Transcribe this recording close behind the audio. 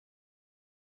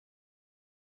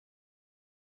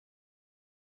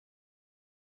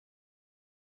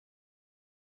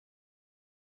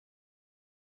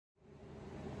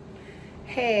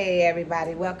Hey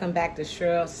everybody, welcome back to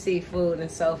Cheryls Seafood and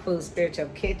Soul Food Spiritual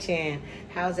Kitchen.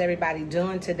 How's everybody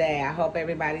doing today? I hope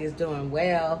everybody is doing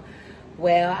well.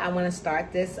 Well, I want to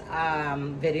start this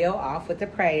video off with a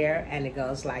prayer, and it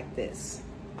goes like this.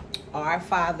 Our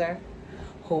Father,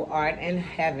 who art in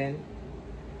heaven,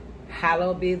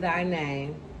 hallowed be thy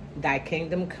name. Thy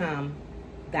kingdom come,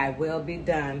 thy will be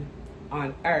done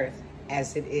on earth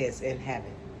as it is in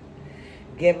heaven.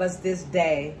 Give us this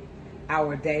day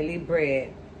our daily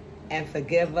bread, and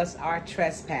forgive us our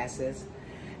trespasses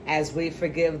as we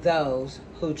forgive those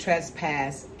who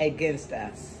trespass against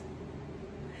us.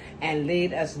 And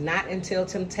lead us not into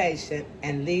temptation,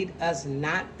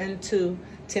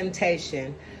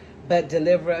 but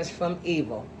deliver us from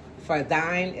evil. For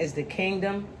thine is the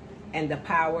kingdom and the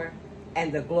power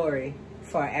and the glory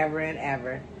forever and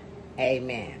ever.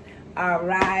 Amen. All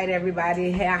right,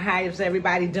 everybody. How is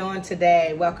everybody doing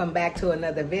today? Welcome back to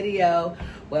another video.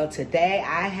 Well, today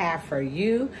I have for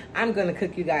you, I'm going to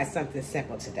cook you guys something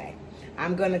simple today.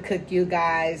 I'm going to cook you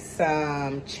guys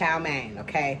some chow mein,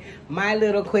 okay? My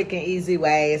little quick and easy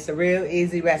way. It's a real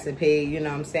easy recipe, you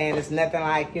know what I'm saying? It's nothing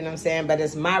like, you know what I'm saying? But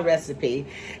it's my recipe,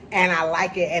 and I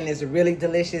like it, and it's really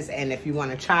delicious. And if you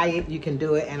want to try it, you can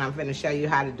do it, and I'm going to show you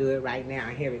how to do it right now.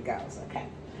 Here it goes, okay?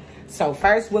 So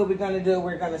first, what we're going to do,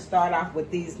 we're going to start off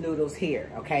with these noodles here,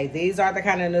 okay? These are the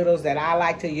kind of noodles that I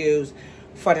like to use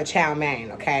for the chow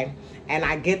mein, okay? And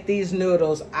I get these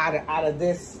noodles out of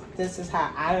this. This is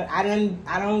how I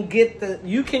don't get the.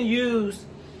 You can use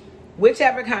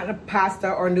whichever kind of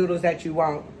pasta or noodles that you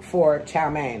want for chow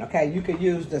mein, okay? You could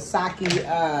use the sake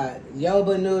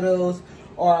yoba noodles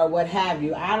or what have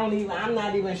you. I'm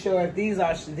not even sure if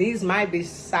these might be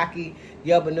sake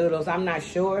yoba noodles. I'm not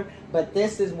sure, but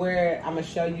this is where I'm gonna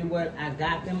show you what I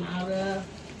got them out of.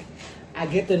 I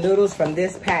get the noodles from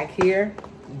this pack here.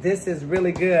 This is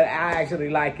really good. I actually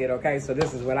like it, okay? So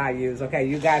this is what I use, okay?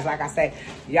 You guys, like I say,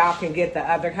 y'all can get the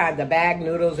other kind, the bag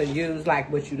noodles, and use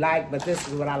like what you like, but this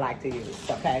is what I like to use,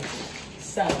 okay?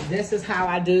 So this is how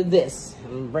I do this.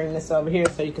 I'm gonna bring this over here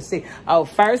so you can see. Oh,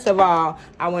 first of all,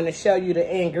 I want to show you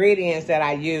the ingredients that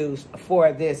I use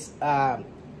for this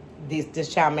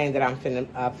this chow mein that I'm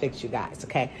finna fix you guys,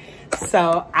 okay?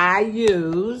 So I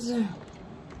use,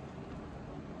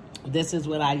 this is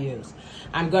what I use.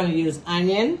 I'm going to use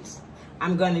onions.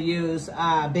 I'm going to use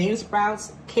bean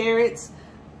sprouts, carrots,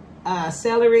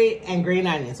 celery, and green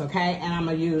onions, okay? And I'm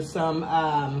going to use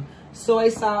some soy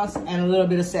sauce and a little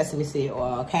bit of sesame seed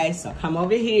oil, okay? So come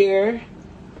over here,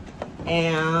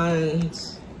 and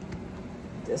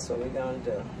this is what we're going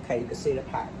to do. Okay, you can see the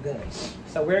pot, good.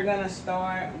 So we're going to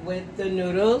start with the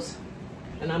noodles,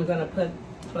 and I'm going to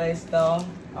place those.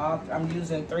 I'm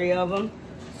using 3 of them,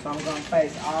 so I'm going to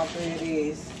place all 3 of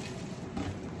these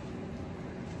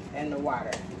in the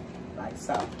water, like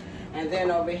so. And then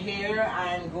over here,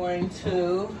 I'm going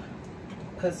to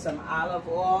put some olive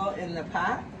oil in the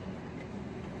pot.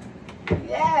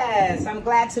 Yes, I'm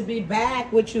glad to be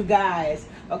back with you guys.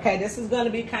 Okay, this is going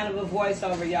to be kind of a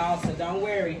voiceover, y'all, so don't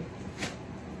worry,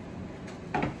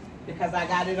 because I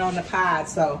got it on the pod,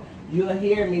 so you'll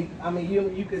hear me. I mean,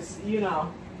 you could, you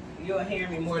know, you'll hear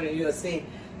me more than you'll see,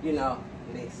 you know.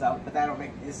 So, but that don't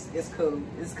make it's cool.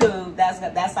 It's cool.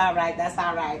 That's all right. That's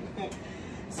all right.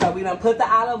 So we done put the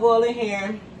olive oil in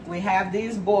here. We have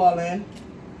these boiling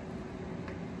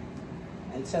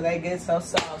until they get so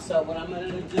soft. So what I'm going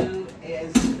to do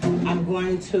is I'm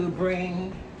going to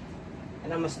bring,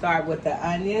 and I'm going to start with the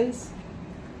onions.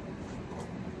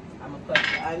 I'm going to put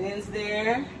the onions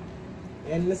there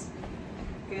in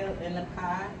the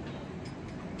pot.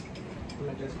 I'm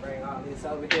going to just bring all these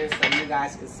over here so you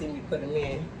guys can see me put them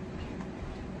in.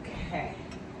 Okay,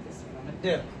 this is what I'm going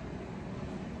to do.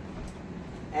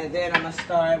 And then I'm going to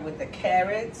start with the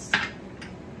carrots,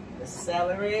 the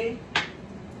celery,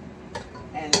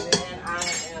 and then I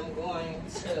am going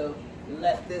to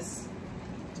let this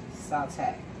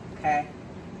saute, okay?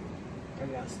 We're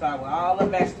going to start with all the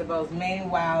vegetables.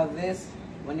 Meanwhile,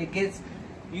 when it gets,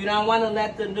 you don't want to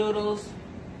let the noodles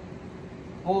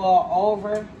boil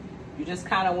over. You just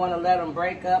kind of want to let them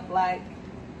break up, like,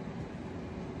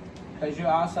 because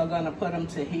you're also going to put them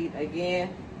to heat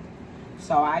again.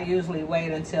 So I usually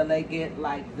wait until they get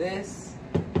like this,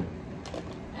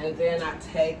 and then I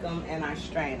take them and I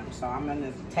strain them. So I'm going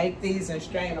to take these and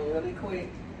strain them really quick.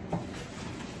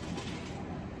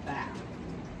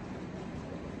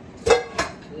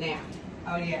 Now,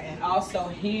 oh yeah, and also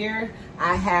here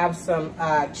I have some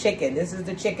chicken. This is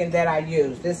the chicken that I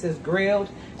use. This is grilled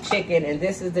chicken, and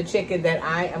this is the chicken that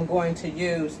I am going to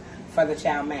use for the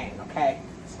chow mein, okay?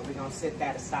 So we're going to set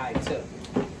that aside too.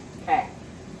 Okay.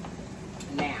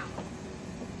 Now,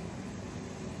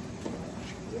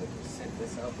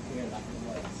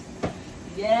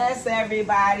 Yes,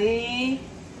 everybody.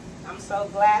 I'm so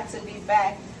glad to be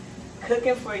back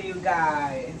cooking for you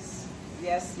guys.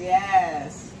 Yes,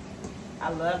 yes. I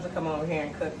love to come over here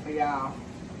and cook for y'all.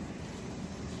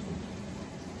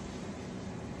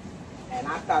 And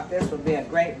I thought this would be a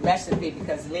great recipe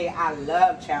because me, I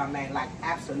love chow mein, like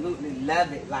absolutely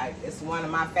love it. Like it's one of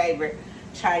my favorite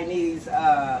Chinese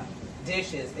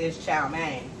dishes is chow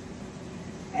mein.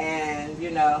 And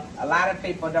you know, a lot of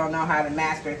people don't know how to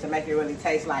master it to make it really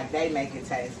taste like they make it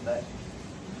taste, but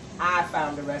I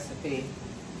found a recipe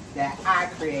that I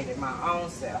created my own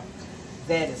self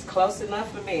that is close enough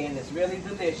for me and it's really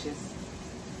delicious.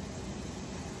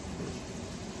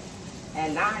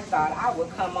 And I thought I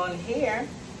would come on here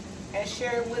and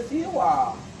share it with you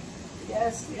all.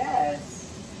 Yes, yes.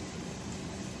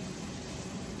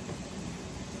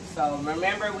 So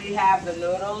remember, we have the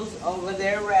noodles over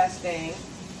there resting.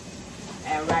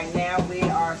 And right now we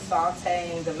are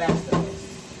sauteing the vegetables.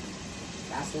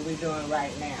 That's what we're doing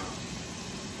right now.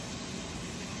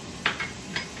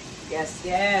 Yes,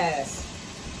 yes.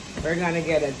 We're going to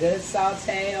get a good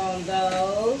saute on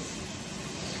those.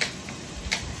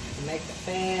 Make the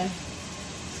fan,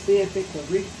 see if it can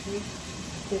reach me.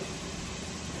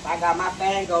 I got my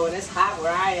fan going. It's hot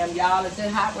where I am, y'all. Is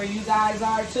it hot where you guys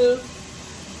are too?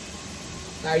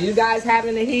 Are you guys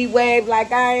having a heat wave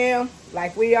like I am?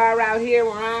 Like we are out here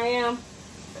where I am?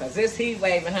 Because this heat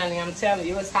wave, honey, I'm telling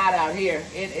you, it's hot out here.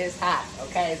 It is hot,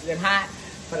 okay? It's been hot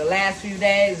for the last few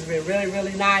days. It's been really,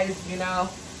 really nice, you know?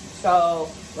 So,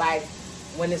 like,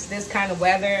 when it's this kind of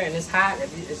weather and it's hot,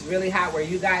 it's really hot where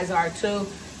you guys are too,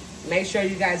 make sure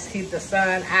you guys keep the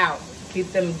sun out.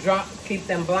 Keep them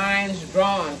blinds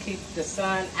drawn. Keep the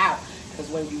sun out. Because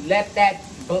when you let the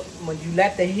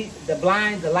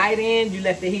light in, you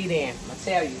let the heat in. I'm gonna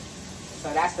tell you. So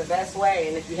that's the best way.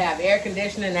 And if you have air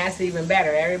conditioning, that's even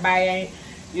better. Everybody ain't,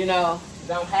 you know,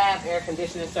 don't have air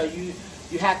conditioning, so you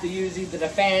have to use either the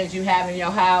fans you have in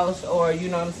your house or, you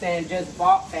know what I'm saying, just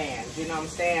bought fans, you know what I'm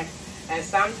saying? And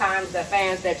sometimes the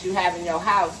fans that you have in your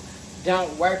house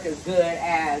don't work as good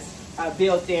as a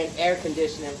built-in air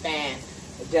conditioning fan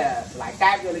does. Like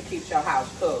that really keeps your house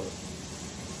cool.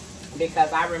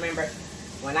 Because I remember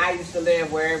when I used to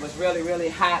live where it was really, really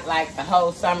hot, like the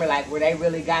whole summer, like where they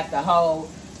really got the whole,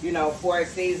 you know, 4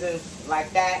 seasons like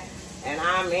that. And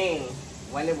I mean,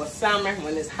 when it was summer,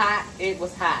 when it's hot, it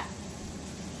was hot.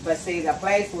 But see, the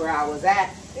place where I was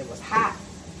at, it was hot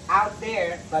out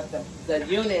there, but the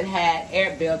unit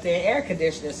had built-in air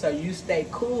conditioning, so you stay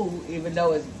cool even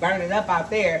though it's burning up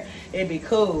out there. It'd be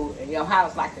cool in your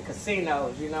house like the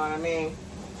casinos, you know what I mean?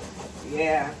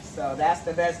 Yeah, so that's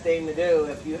the best thing to do.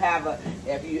 If you have a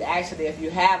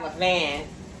fan,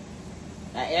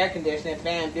 an air conditioning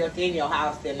fan built in your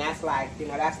house, then that's like, you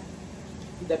know, that's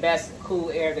the best cool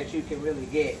air that you can really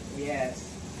get. Yes.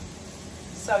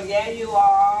 So yeah, you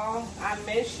all, I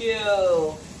miss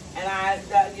you. And I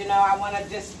want to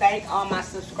just thank all my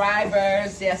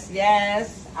subscribers. Yes,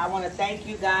 yes. I want to thank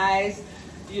you guys.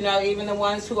 You know, even the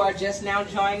ones who are just now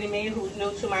joining me, who's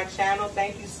new to my channel,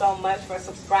 thank you so much for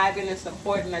subscribing and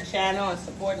supporting the channel and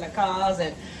supporting the cause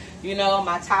and, you know,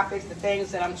 my topics, the things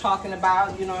that I'm talking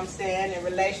about, you know what I'm saying, in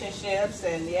relationships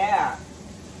and yeah.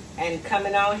 And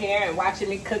coming on here and watching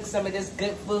me cook some of this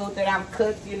good food that I've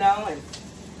cooked, you know, and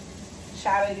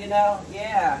try to, you know,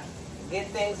 yeah, get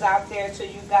things out there to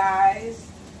you guys.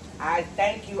 I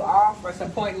thank you all for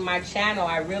supporting my channel.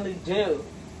 I really do.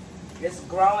 It's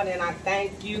growing, and I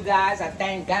thank you guys. I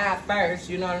thank God first,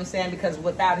 you know what I'm saying? Because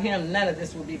without him, none of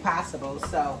this would be possible.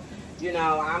 So, you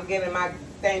know, I'm giving my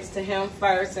thanks to him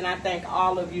first, and I thank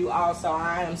all of you also.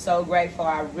 I am so grateful.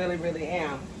 I really, really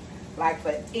am. Like,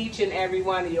 for each and every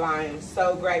one of you, I am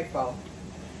so grateful.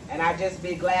 And I just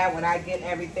be glad when I get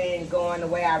everything going the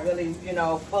way I really, you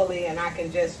know, fully, and I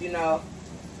can just, you know,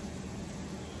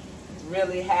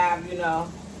 really have, you know,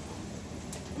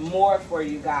 more for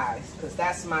you guys, because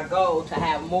that's my goal, to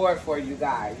have more for you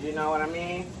guys, you know what I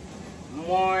mean?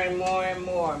 More and more and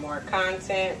more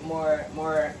content,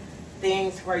 more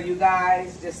things for you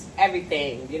guys, just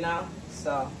everything, you know?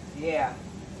 So yeah,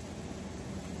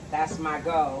 that's my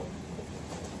goal,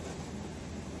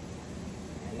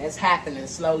 and it's happening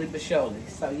slowly but surely.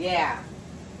 So yeah,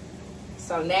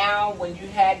 so now when you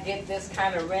get this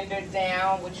kind of rendered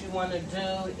down, what you want to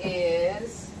do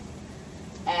is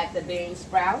add the bean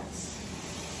sprouts.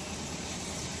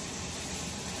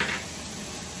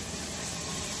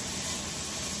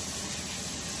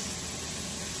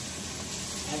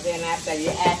 And then after you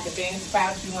add the bean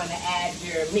sprouts, you want to add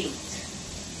your meat.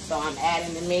 So I'm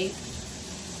adding the meat.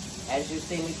 As you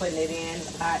see me putting it in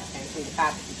the pot, and see the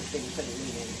pot, you can see me putting the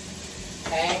meat in.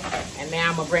 Okay, and now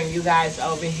I'm gonna bring you guys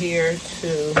over here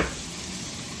to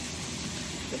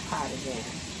the pot again.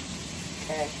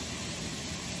 Okay.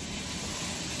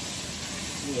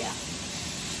 Yeah.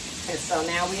 And so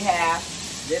now we have,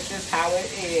 this is how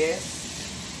it is.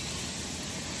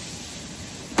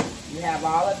 You have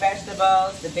all the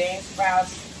vegetables, the bean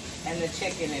sprouts, and the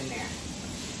chicken in there.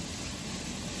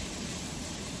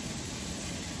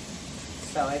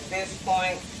 So at this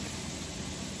point,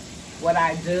 what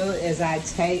I do is I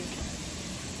take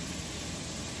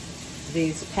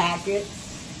these packets.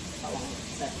 Hold on a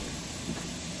second.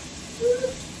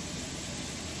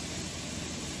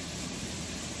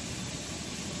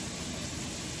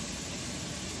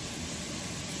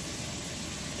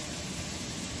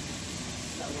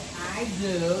 So what I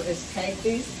do is take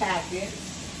these packets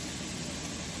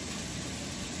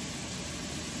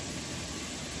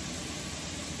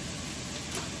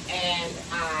and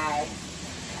I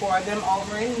pour them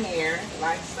over in here,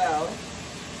 like so.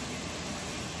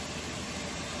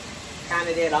 Kind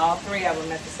of did all three of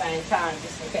them at the same time,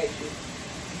 just in case you.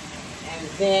 And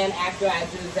then after I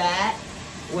do that,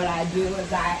 what I do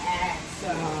is I add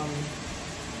some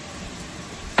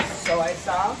soy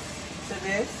sauce to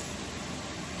this.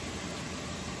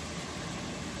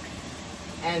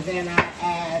 And then I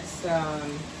add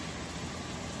some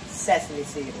sesame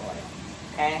seed oil,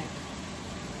 okay?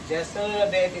 Just a little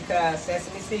bit, because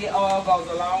sesame seed oil goes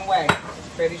a long way. It's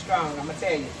pretty strong, I'm gonna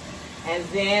tell you. And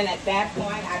then at that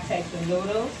point, I take the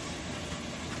noodles.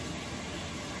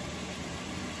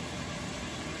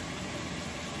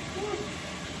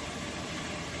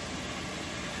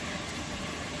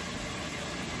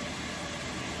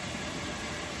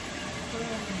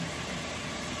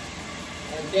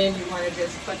 And then you want to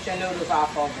just put your noodles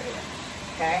off over there,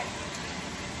 okay?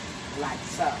 Like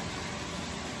so.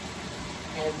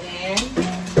 And then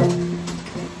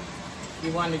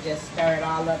you want to just stir it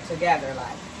all up together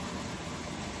like.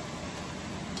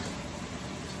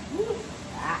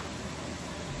 Ah.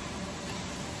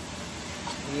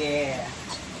 Yeah.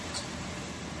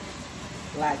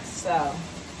 Like so.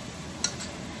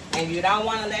 And you don't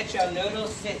want to let your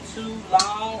noodles sit too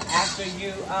long after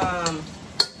you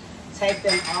take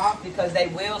them off, because they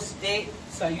will stick.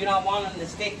 So you don't want them to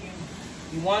stick.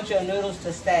 You want your noodles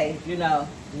to stay, you know,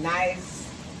 nice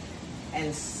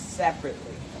and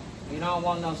separately. You don't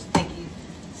want no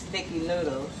sticky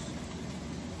noodles,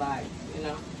 like, you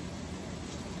know.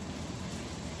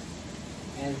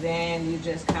 And then you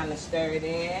just kind of stir it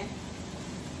in.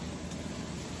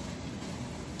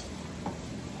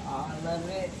 All of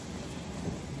it.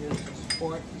 Use this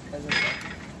fork because of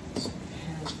it.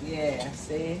 Yeah,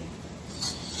 see?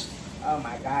 Oh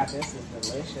my God, this is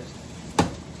delicious.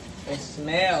 It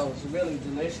smells really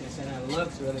delicious and it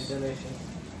looks really delicious.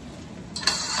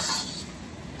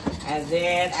 And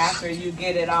then after you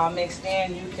get it all mixed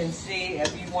in, you can see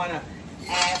if you want to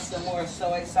add some more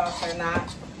soy sauce or not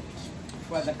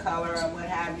for the color or what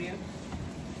have you.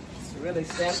 It's really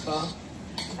simple.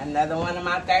 Another one of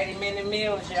my 30-minute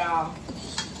meals, y'all.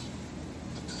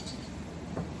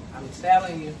 I'm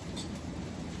telling you.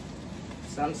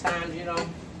 Sometimes you don't.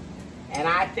 And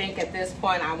I think at this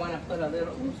point I want to put a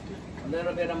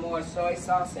little bit of more soy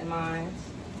sauce in mine.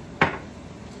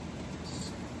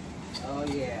 Oh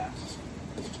yeah.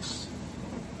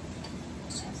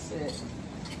 That's it.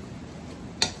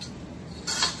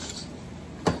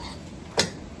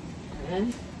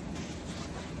 And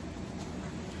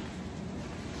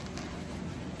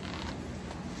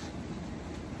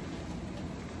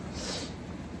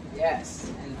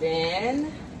yes, and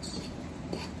then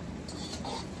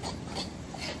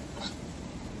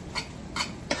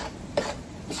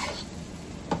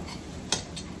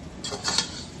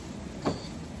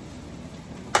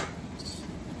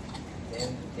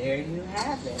there you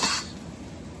have it.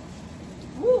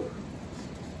 Woo.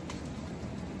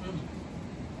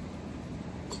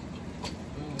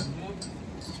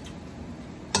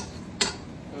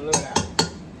 Look at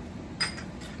that.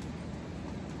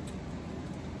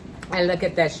 And look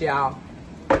at this, y'all.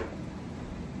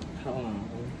 Hold on.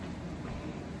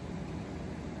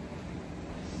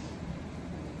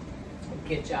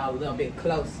 Get y'all a little bit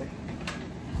closer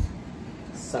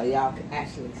so y'all can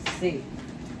actually see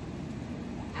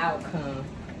the outcome.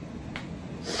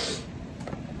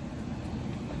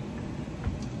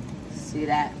 See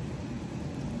that?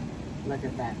 Look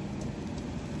at that.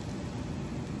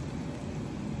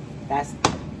 That's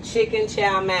chicken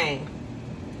chow mein.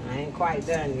 I ain't quite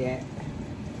done yet.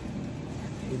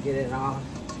 You get it all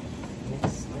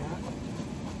mixed up.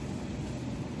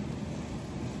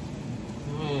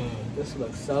 This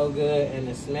looks so good and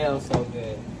it smells so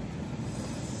good.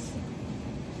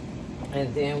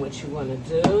 And then what you want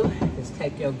to do is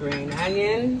take your green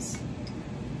onions,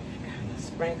 kind of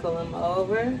sprinkle them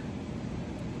over.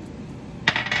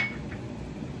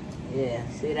 Yeah,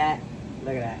 see that?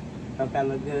 Look at that. Don't that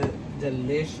look good?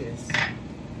 Delicious.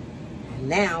 And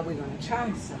now we're going to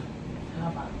try some. How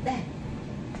about that?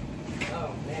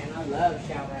 Oh man, I love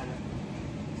chow.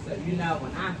 So you know,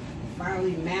 when I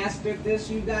finally mastered this,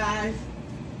 you guys,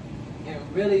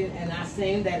 and I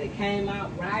seen that it came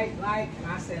out right, and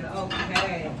I said,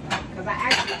 okay, because I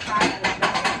actually tried this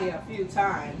recipe a few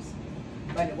times,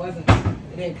 but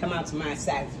it didn't come out to my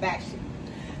satisfaction.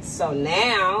 So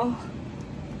now,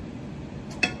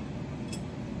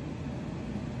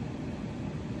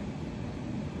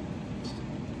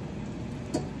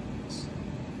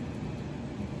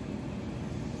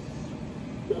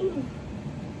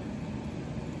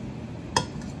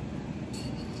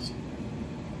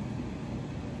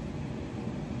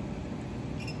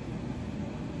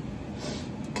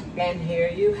 and here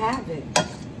you have it.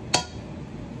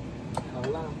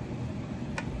 Hold on.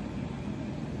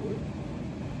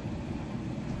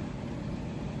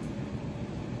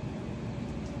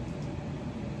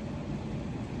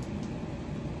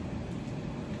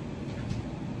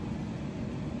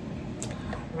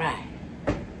 All right.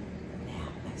 Now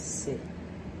let's see.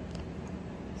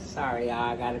 Sorry, y'all,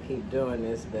 I gotta keep doing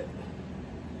this, but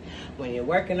when you're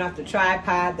working off the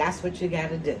tripod, that's what you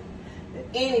gotta do. But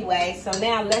anyway, so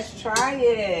now let's try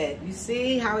it. You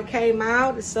see how it came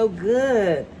out? It's so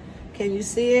good. Can you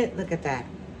see it? Look at that.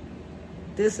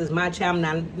 This is my chow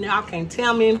mein. Now, y'all can't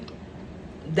tell me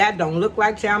that don't look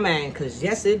like chow mein, because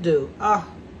yes, it do. Oh,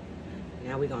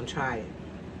 now we're going to try it.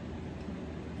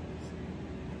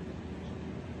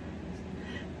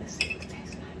 Let's see what it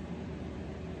tastes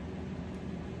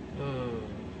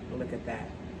like. Look at that.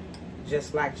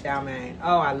 Just like chow mein.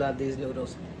 Oh, I love these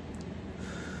noodles.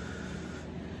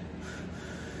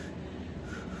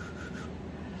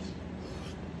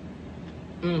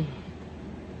 Oh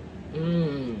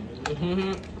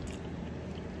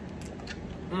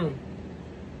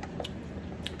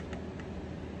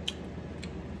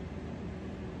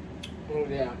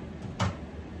yeah.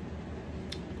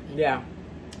 Yeah.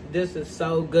 This is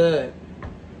so good.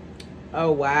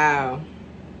 Oh wow.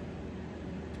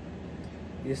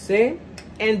 You see?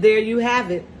 And there you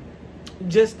have it.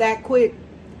 Just that quick.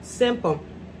 Simple.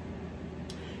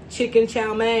 Chicken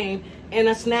chow mein in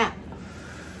a snap.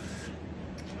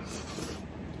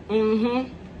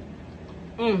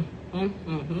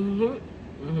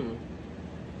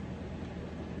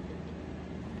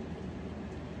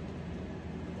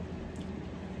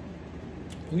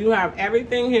 You have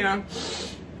everything here,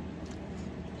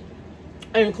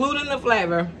 including the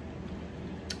flavor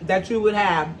that you would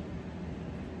have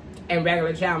in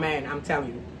regular chow mein. I'm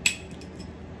telling you,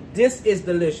 this is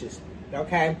delicious,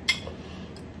 okay?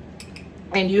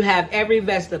 And you have every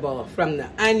vegetable, from the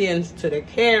onions to the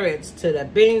carrots to the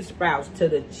bean sprouts to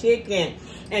the chicken.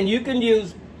 And you can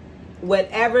use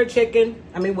whatever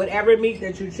whatever meat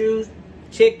that you choose.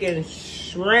 Chicken,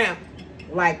 shrimp,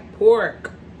 like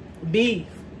pork, beef,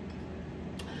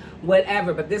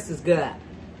 whatever. But this is good.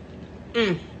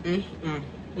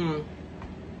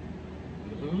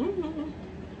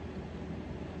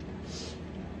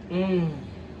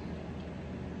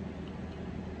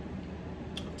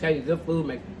 Tell you, good food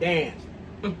makes you dance.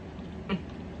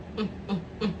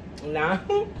 Nah,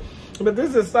 but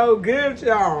this is so good,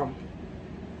 y'all.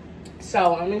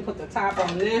 So let me put the top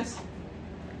on this,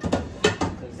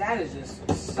 because that is just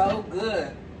so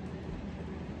good.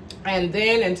 And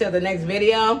then until the next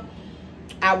video,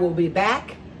 I will be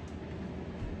back.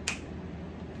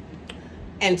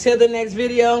 Until the next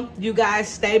video, you guys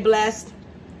stay blessed.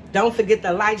 Don't forget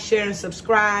to like, share, and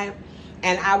subscribe.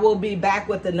 And I will be back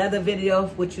with another video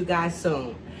with you guys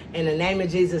soon. In the name of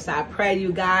Jesus, I pray,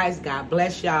 you guys. God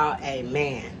bless y'all.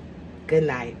 Amen. Good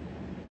night.